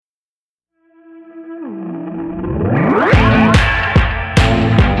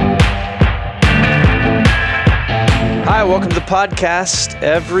Podcast.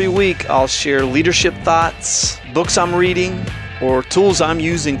 Every week I'll share leadership thoughts, books I'm reading, or tools I'm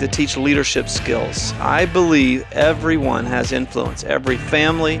using to teach leadership skills. I believe everyone has influence. Every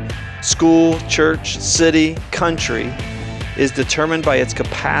family, school, church, city, country is determined by its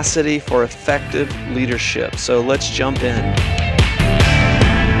capacity for effective leadership. So let's jump in.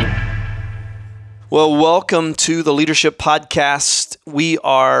 Well, welcome to the Leadership Podcast. We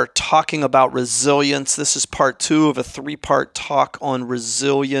are talking about resilience. This is part 2 of a 3-part talk on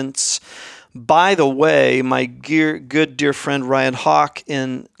resilience. By the way, my good dear friend Ryan Hawk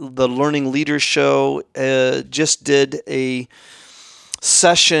in the Learning Leaders Show just did a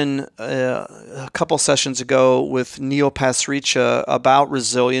session a couple sessions ago with Neil Pasricha about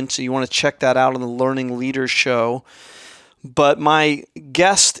resilience. So you want to check that out on the Learning Leaders Show. But my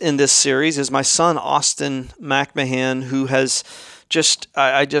guest in this series is my son, Austin McMahon, who has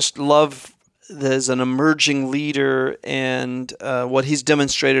I just love as an emerging leader and what he's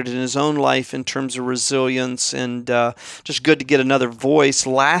demonstrated in his own life in terms of resilience, and just good to get another voice.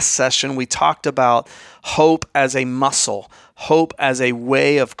 Last session, we talked about hope as a muscle, hope as a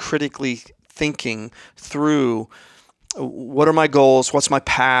way of critically thinking through what are my goals, what's my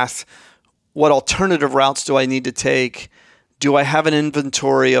path, what alternative routes do I need to take. Do I have an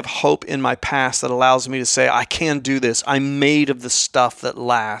inventory of hope in my past that allows me to say, I can do this. I'm made of the stuff that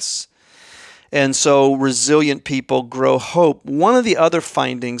lasts. And so resilient people grow hope. One of the other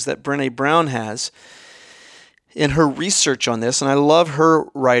findings that Brené Brown has in her research on this, and I love her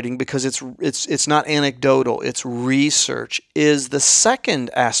writing because it's not anecdotal, it's research, is the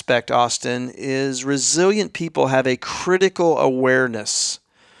second aspect, Austin, is resilient people have a critical awareness.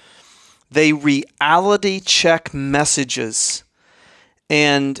 They reality check messages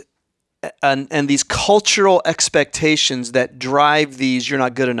and these cultural expectations that drive these, you're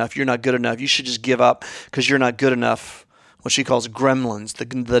not good enough, you should just give up because you're not good enough, what she calls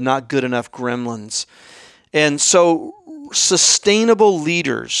gremlins, the not good enough gremlins. And so sustainable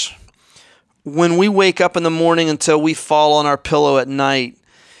leaders, when we wake up in the morning until we fall on our pillow at night,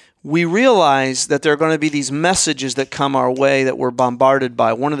 we realize that there are going to be these messages that come our way that we're bombarded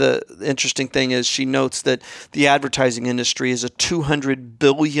by. One of the interesting thing is she notes that the advertising industry is a $200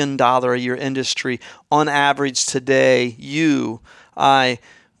 billion a year industry. On average today, we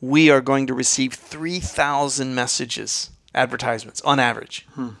are going to receive 3,000 advertisements on average.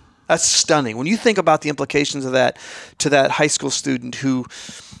 That's stunning. When you think about the implications of that to that high school student who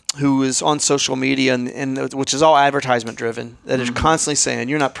is on social media and which is all advertisement driven, that is constantly saying,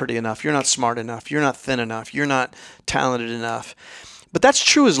 you're not pretty enough, you're not smart enough, you're not thin enough, you're not talented enough. But that's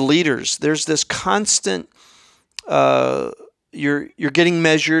true as leaders. There's this constant, you're getting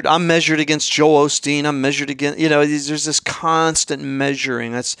measured. I'm measured against Joel Osteen. I'm measured against, there's this constant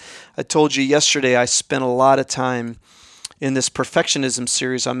measuring. I told you yesterday, I spent a lot of time in this perfectionism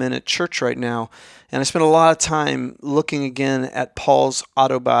series I'm in at church right now. And I spent a lot of time looking again at Paul's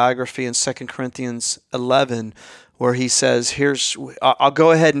autobiography in 2 Corinthians 11, where he says, I'll go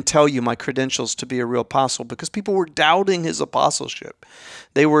ahead and tell you my credentials to be a real apostle, because people were doubting his apostleship.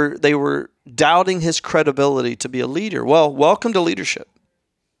 They were doubting his credibility to be a leader. Well, welcome to leadership.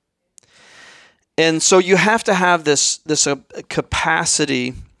 And so you have to have this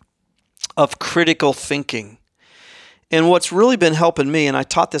capacity of critical thinking. And what's really been helping me, and I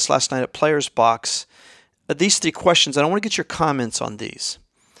taught this last night at Players Box, these 3 questions, and I want to get your comments on these,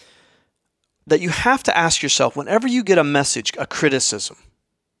 that you have to ask yourself whenever you get a message, a criticism,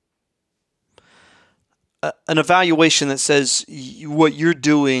 an evaluation that says what you're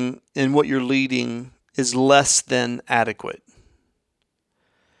doing and what you're leading is less than adequate.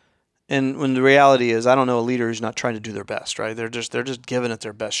 And when the reality is, I don't know a leader who's not trying to do their best, right? They're just giving it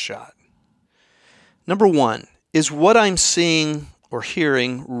their best shot. Number 1, is what I'm seeing or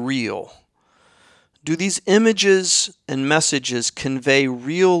hearing real? Do these images and messages convey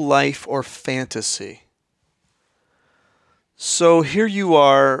real life or fantasy? So here you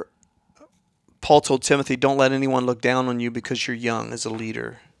are. Paul told Timothy, don't let anyone look down on you because you're young as a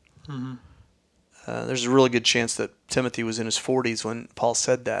leader. Mm-hmm. There's a really good chance that Timothy was in his 40s when Paul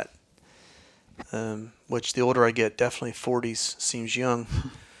said that, which the older I get, definitely 40s seems young.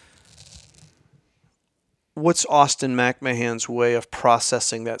 What's Austin McMahon's way of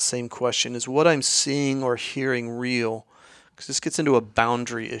processing that same question? Is what I'm seeing or hearing real? Because this gets into a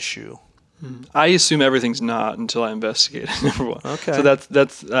boundary issue. I assume everything's not until I investigate it. Number 1. Okay. So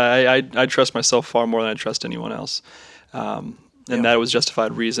that's I trust myself far more than I trust anyone else, and that was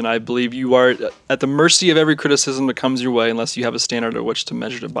justified reason. I believe you are at the mercy of every criticism that comes your way, unless you have a standard at which to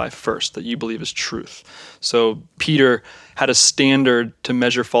measure it by first that you believe is truth. So Peter had a standard to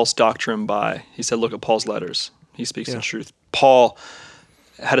measure false doctrine by. He said, "Look at Paul's letters." He speaks the truth. Paul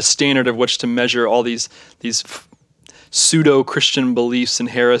had a standard of which to measure all these pseudo-Christian beliefs and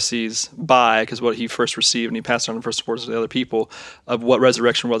heresies by, because what he first received and he passed on in first words to the other people of what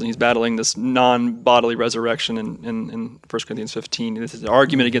resurrection was, and he's battling this non-bodily resurrection in 1 Corinthians 15. This is an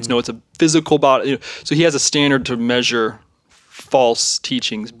argument against, no, it's a physical body. So he has a standard to measure false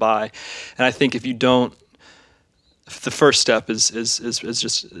teachings by. And I think if you don't, the first step is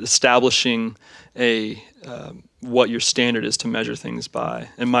just establishing what your standard is to measure things by.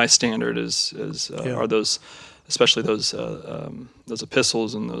 And my standard are those, especially those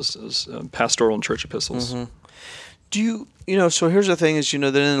epistles and those pastoral and church epistles. Mm-hmm. Do you so here's the thing is,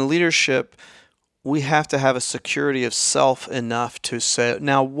 that in leadership, we have to have a security of self enough to say,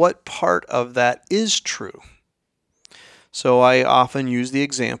 now what part of that is true? So I often use the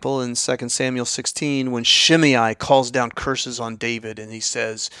example in 2 Samuel 16 when Shimei calls down curses on David and he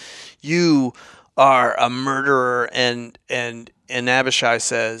says, "You are a murderer," and Abishai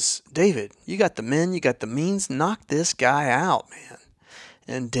says, "David, you got the men, you got the means, knock this guy out, man."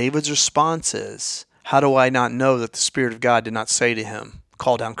 And David's response is, "How do I not know that the Spirit of God did not say to him,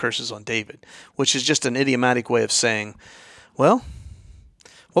 call down curses on David?" Which is just an idiomatic way of saying, well,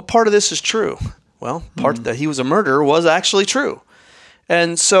 what part of this is true? Well, part that he was a murderer was actually true.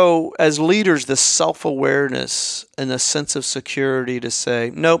 And so as leaders, the self-awareness and the sense of security to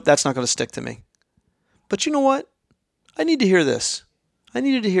say, nope, that's not going to stick to me. But you know what? I need to hear this. I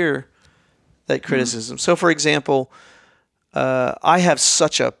needed to hear that criticism. So for example, I have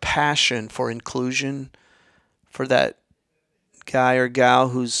such a passion for inclusion, for that guy or gal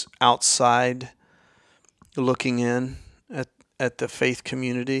who's outside looking in at the faith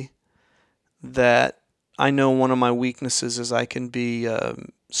community, that I know one of my weaknesses is I can be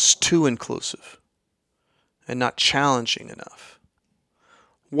too inclusive and not challenging enough.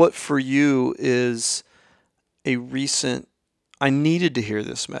 What for you is a recent, I needed to hear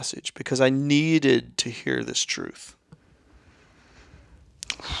this message because I needed to hear this truth?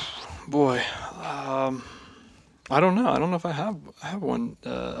 Boy, I don't know. I don't know if I have one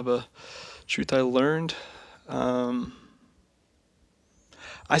of a truth I learned.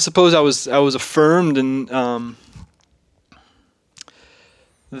 I suppose I was affirmed in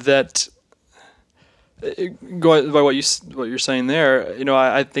that. Going by what you're saying there,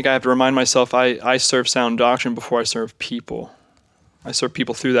 I think I have to remind myself I serve sound doctrine before I serve people. I serve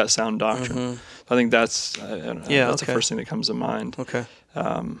people through that sound doctrine. Mm-hmm. I think that's the first thing that comes to mind. Okay.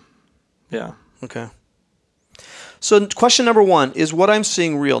 Yeah. Okay. So question number 1, is what I'm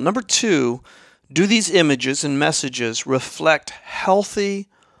seeing real? Number 2, do these images and messages reflect healthy,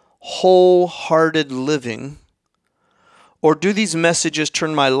 wholehearted living? Or do these messages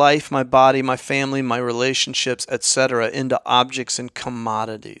turn my life, my body, my family, my relationships, etc., into objects and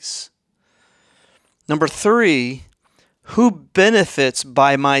commodities? Number 3, who benefits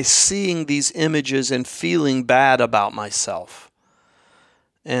by my seeing these images and feeling bad about myself?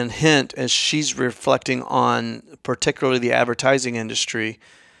 And hint, as she's reflecting on particularly the advertising industry,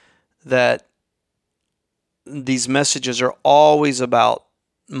 that these messages are always about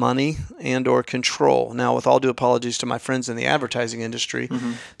money and or control. Now, with all due apologies to my friends in the advertising industry,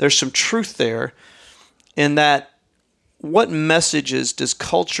 there's some truth there in that. What messages does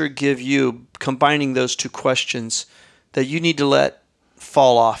culture give you, combining those two questions, that you need to let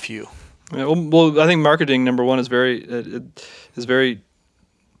fall off you? Yeah, well, I think marketing, number 1, is very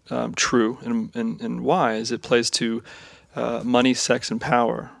true, and why is it plays to money, sex, and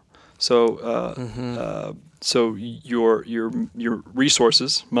power. So so your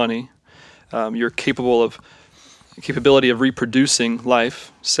resources, money, your capability of reproducing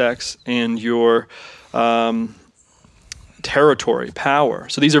life, sex, and your territory, power.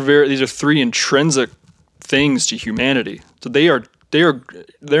 So these are 3 intrinsic things to humanity. So they're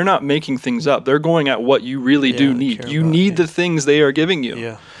not making things up. They're going at what you really do need. You need the things they are giving you.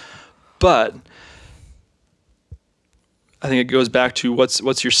 Yeah. But I think it goes back to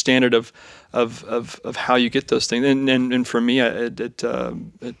what's your standard of how you get those things, and for me,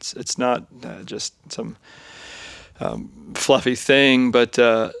 it's not just some fluffy thing, but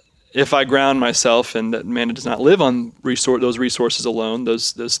if I ground myself in that man does not live on those resources alone,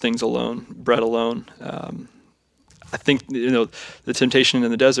 those things alone, bread alone. I think the temptation in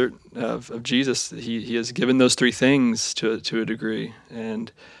the desert of Jesus, he has given those 3 things to a degree,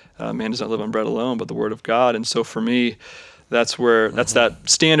 and man does not live on bread alone, but the word of God. And so for me, that's that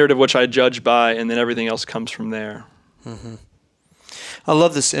standard of which I judge by, and then everything else comes from there. Mm-hmm. I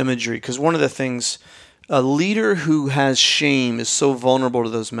love this imagery because one of the things, a leader who has shame is so vulnerable to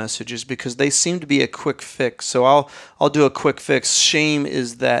those messages because they seem to be a quick fix. So I'll do a quick fix. Shame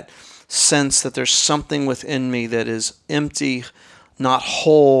is that sense that there's something within me that is empty, not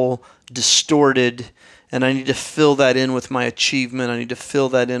whole, distorted, and I need to fill that in with my achievement. I need to fill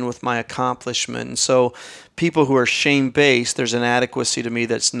that in with my accomplishment. And so people who are shame-based, there's inadequacy to me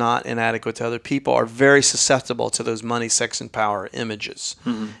that's not inadequate to other people, are very susceptible to those money, sex, and power images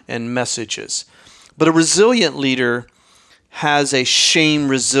and messages. But a resilient leader has a shame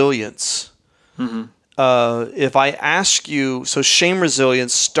resilience. If I ask you, so shame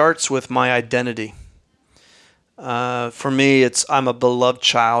resilience starts with my identity. For me, I'm a beloved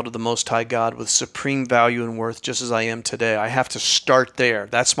child of the Most High God with supreme value and worth, just as I am today. I have to start there.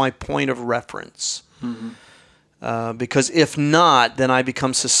 That's my point of reference. Because if not, then I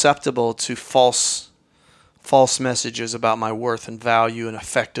become susceptible to false messages about my worth and value and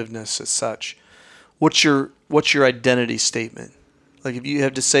effectiveness as such. What's your identity statement? Like, if you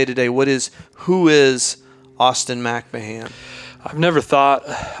have to say today, who is Austin McMahan? I've never thought.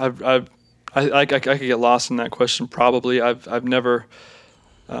 I could get lost in that question. Probably. I've never.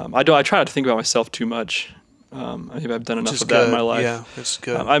 I try not to think about myself too much. I think I've done enough of that in my life. Yeah, that's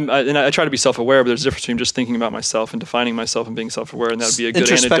good. I try to be self-aware, but there's a difference between just thinking about myself and defining myself and being self-aware, and that would be a good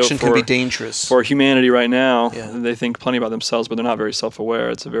introspection antidote can be dangerous for humanity right now. Yeah. They think plenty about themselves, but they're not very self-aware.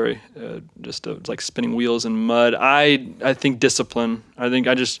 It's a very it's like spinning wheels in mud. I think discipline. I think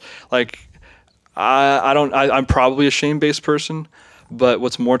I just like I'm probably a shame-based person. But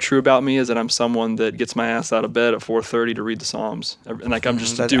what's more true about me is that I'm someone that gets my ass out of bed at 4:30 to read the Psalms, and like I'm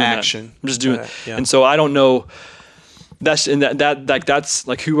just doing action. that. I'm just doing it, yeah. And so I don't know. That's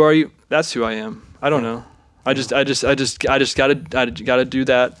like who are you? That's who I am. I don't know. I just gotta do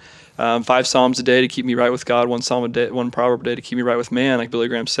that. 5 Psalms a day to keep me right with God. 1 Psalm a day, 1 Proverb a day to keep me right with man, like Billy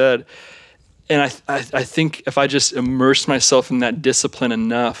Graham said. And I think if I just immerse myself in that discipline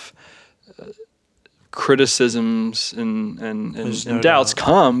enough, criticisms and doubts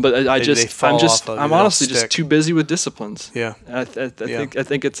come, but I'm honestly just too busy with disciplines. Yeah, I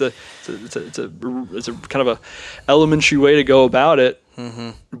think it's a kind of a elementary way to go about it,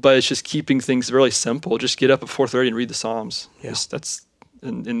 but it's just keeping things really simple. Just get up at 4:30 and read the Psalms. Yeah,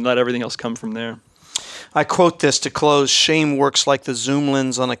 and let everything else come from there. I quote this to close: shame works like the zoom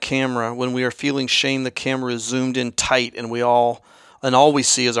lens on a camera. When we are feeling shame, the camera is zoomed in tight, and all we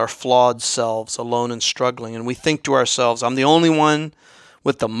see is our flawed selves, alone and struggling. And we think to ourselves, I'm the only one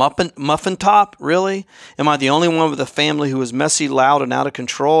with the muffin top? Really? Am I the only one with a family who is messy, loud, and out of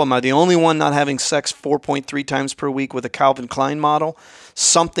control? Am I the only one not having sex 4.3 times per week with a Calvin Klein model?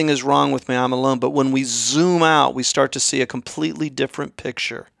 Something is wrong with me. I'm alone. But when we zoom out, we start to see a completely different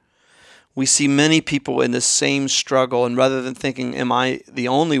picture. We see many people in the same struggle. And rather than thinking, am I the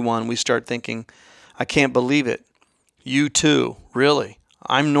only one? We start thinking, I can't believe it. You too, really?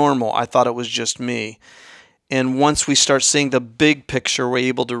 I'm normal. I thought it was just me. And once we start seeing the big picture, we're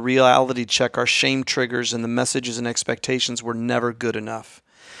able to reality check our shame triggers and the messages and expectations were never good enough.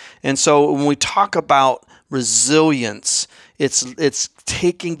 And so when we talk about resilience, it's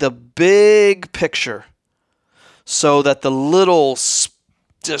taking the big picture so that the little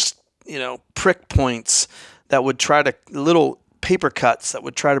prick points that would little paper cuts that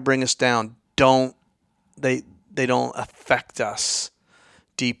would try to bring us down they don't affect us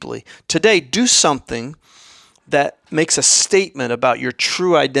deeply. Today, do something that makes a statement about your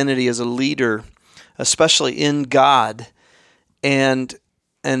true identity as a leader, especially in God, and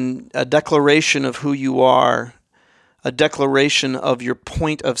a declaration of who you are, a declaration of your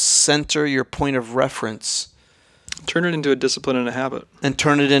point of center, your point of reference. Turn it into a discipline and a habit. And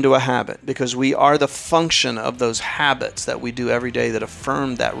turn it into a habit, because we are the function of those habits that we do every day that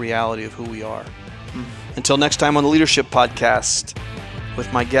affirm that reality of who we are. Until next time on the Leadership Podcast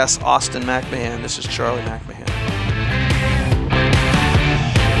with my guest, Austin McMahan, this is Charlie McMahan.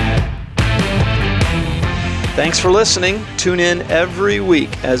 Thanks for listening. Tune in every week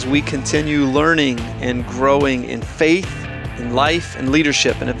as we continue learning and growing in faith, in life, and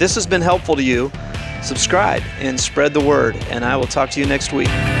leadership. And if this has been helpful to you, subscribe and spread the word. And I will talk to you next week.